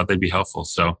book. I thought they'd be helpful.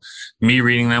 So me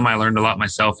reading them, I learned a lot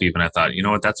myself even. I thought, you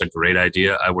know what, that's a great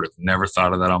idea. I would have never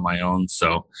thought of that on my own.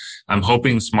 So I'm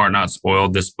hoping Smart Not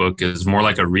Spoiled, this book, is more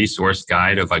like a resource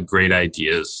guide of great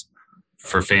ideas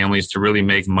for families to really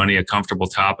make money a comfortable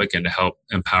topic and to help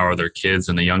empower their kids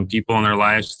and the young people in their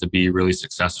lives to be really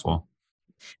successful.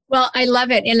 Well, I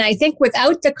love it. And I think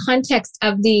without the context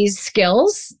of these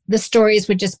skills, the stories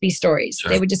would just be stories.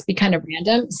 Sure. They would just be kind of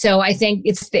random. So I think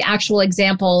it's the actual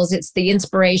examples, it's the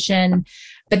inspiration,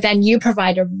 but then you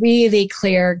provide a really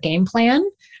clear game plan,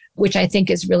 which I think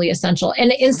is really essential.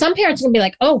 And some parents are going to be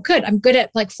like, oh, good, I'm good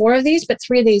at 4 of these, but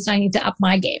 3 of these I need to up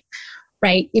my game,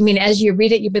 right? I mean, as you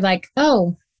read it, you'll be like,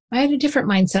 oh, I had a different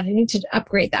mindset. I need to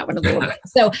upgrade that one a little bit.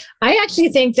 So I actually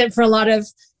think that for a lot of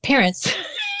parents,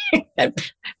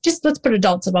 just let's put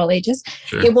adults of all ages,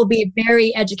 sure, it will be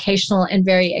very educational and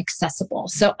very accessible.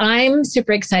 So I'm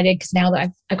super excited because now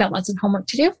that I've got lots of homework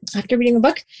to do after reading the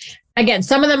book. Again,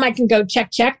 some of them I can go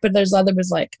check, but there's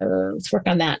others like, let's work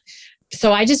on that.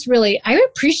 So I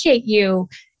appreciate you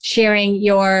sharing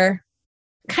your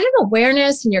kind of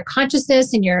awareness and your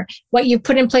consciousness and what you've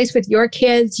put in place with your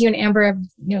kids. You and Amber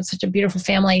have, such a beautiful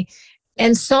family,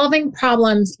 and solving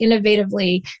problems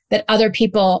innovatively that other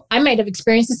people, I might have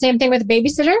experienced the same thing with a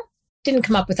babysitter, didn't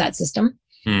come up with that system,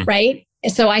 right?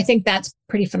 So I think that's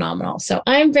pretty phenomenal. So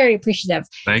I'm very appreciative.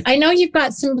 I know you've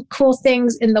got some cool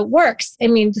things in the works. I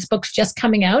mean, this book's just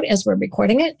coming out as we're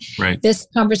recording it, this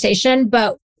conversation,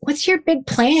 but what's your big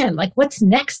plan? Like, what's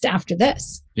next after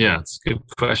this? Yeah, it's a good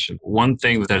question. One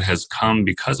thing that has come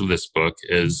because of this book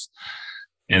is,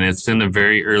 and it's in the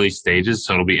very early stages,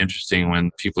 so it'll be interesting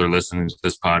when people are listening to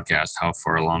this podcast, how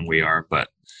far along we are, but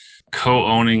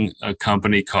co-owning a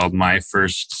company called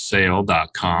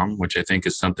myfirstsale.com, which I think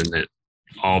is something that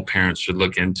all parents should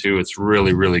look into. It's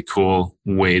really, really cool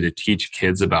way to teach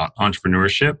kids about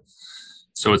entrepreneurship.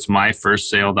 So it's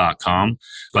myfirstsale.com.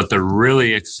 But the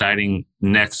really exciting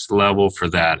next level for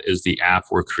that is the app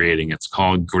we're creating. It's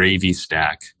called Gravy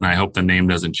Stack. And I hope the name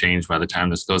doesn't change by the time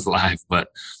this goes live, but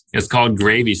it's called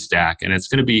Gravy Stack. And it's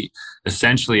going to be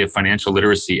essentially a financial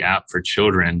literacy app for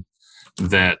children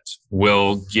that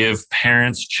will give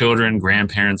parents, children,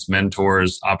 grandparents,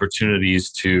 mentors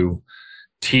opportunities to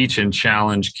teach and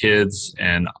challenge kids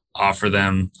and offer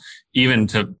them, even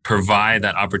to provide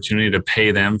that opportunity to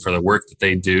pay them for the work that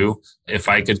they do. If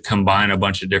I could combine a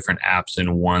bunch of different apps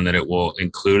in one that it will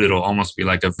include, it'll almost be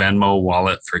like a Venmo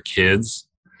wallet for kids.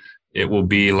 It will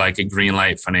be like a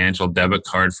Greenlight financial debit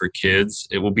card for kids.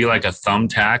 It will be like a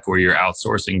thumbtack where you're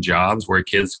outsourcing jobs, where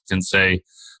kids can say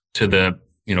to the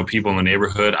people in the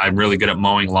neighborhood, I'm really good at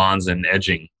mowing lawns and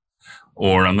edging,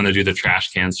 or I'm going to do the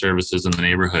trash can services in the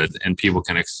neighborhood, and people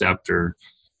can accept or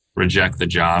reject the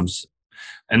jobs.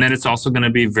 And then it's also going to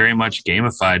be very much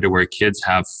gamified to where kids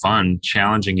have fun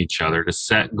challenging each other to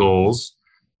set goals.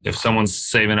 If someone's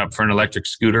saving up for an electric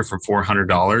scooter for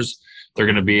 $400, they're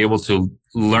going to be able to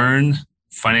learn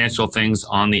financial things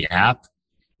on the app,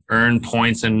 earn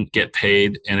points and get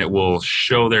paid, and it will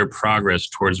show their progress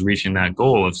towards reaching that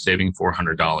goal of saving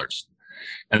 $400.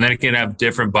 And then it can have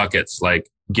different buckets like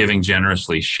giving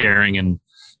generously, sharing, and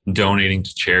donating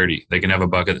to charity. They can have a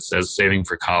bucket that says saving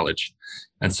for college.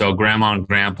 And so grandma and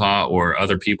grandpa or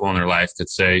other people in their life could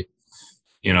say,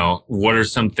 what are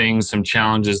some things, some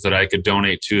challenges that I could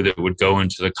donate to that would go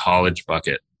into the college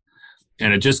bucket?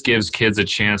 And it just gives kids a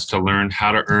chance to learn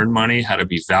how to earn money, how to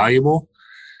be valuable,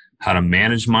 how to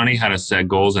manage money, how to set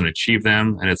goals and achieve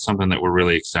them. And it's something that we're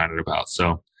really excited about.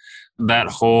 So that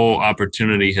whole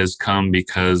opportunity has come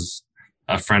because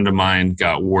a friend of mine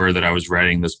got word that I was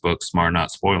writing this book, Smart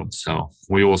Not Spoiled. So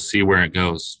we will see where it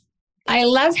goes. I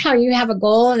love how you have a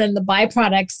goal and then the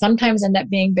byproducts sometimes end up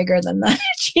being bigger than the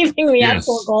achieving the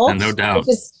actual goal. No doubt.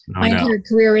 My entire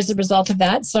career is a result of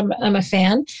that. So I'm a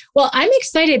fan. Well, I'm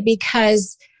excited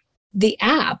because the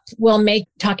app will make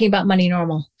talking about money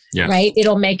normal. Yes. Right?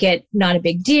 It'll make it not a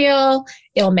big deal.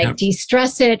 It'll make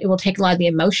de-stress it. It will take a lot of the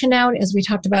emotion out, as we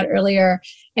talked about earlier.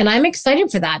 And I'm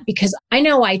excited for that because I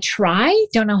know I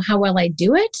don't know how well I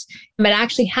do it, but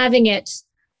actually having it,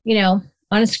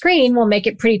 on a screen will make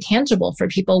it pretty tangible for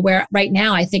people, where right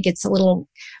now I think it's a little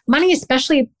money,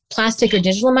 especially plastic or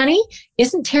digital money,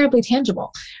 isn't terribly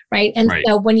tangible, right? And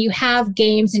so when you have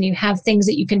games and you have things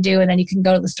that you can do and then you can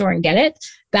go to the store and get it,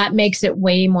 that makes it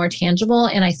way more tangible.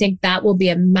 And I think that will be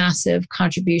a massive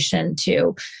contribution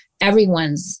to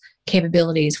everyone's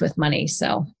capabilities with money.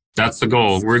 So that's the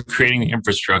goal. We're creating the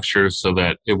infrastructure so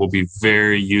that it will be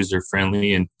very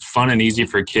user-friendly and fun and easy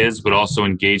for kids, but also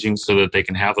engaging so that they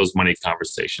can have those money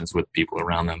conversations with people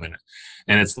around them.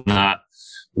 And it's not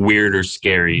weird or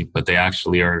scary, but they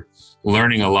actually are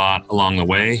learning a lot along the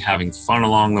way, having fun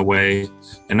along the way,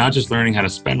 and not just learning how to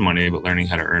spend money, but learning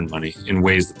how to earn money in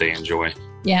ways that they enjoy.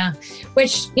 Yeah,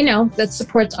 which, that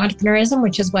supports entrepreneurism,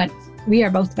 which is what we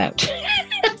are both about.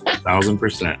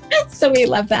 1,000%. So we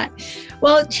love that.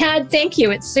 Well, Chad, thank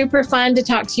you. It's super fun to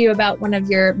talk to you about one of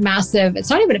your massive, it's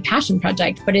not even a passion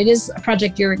project, but it is a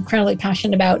project you're incredibly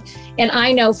passionate about. And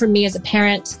I know for me as a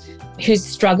parent who's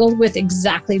struggled with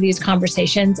exactly these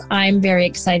conversations, I'm very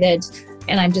excited.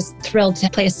 And I'm just thrilled to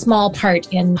play a small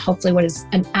part in hopefully what is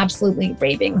an absolutely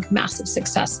raving, massive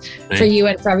success for you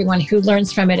and for everyone who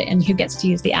learns from it and who gets to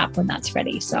use the app when that's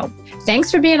ready. So thanks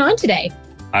for being on today.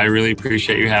 I really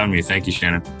appreciate you having me. Thank you,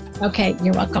 Shannon. Okay,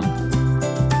 you're welcome.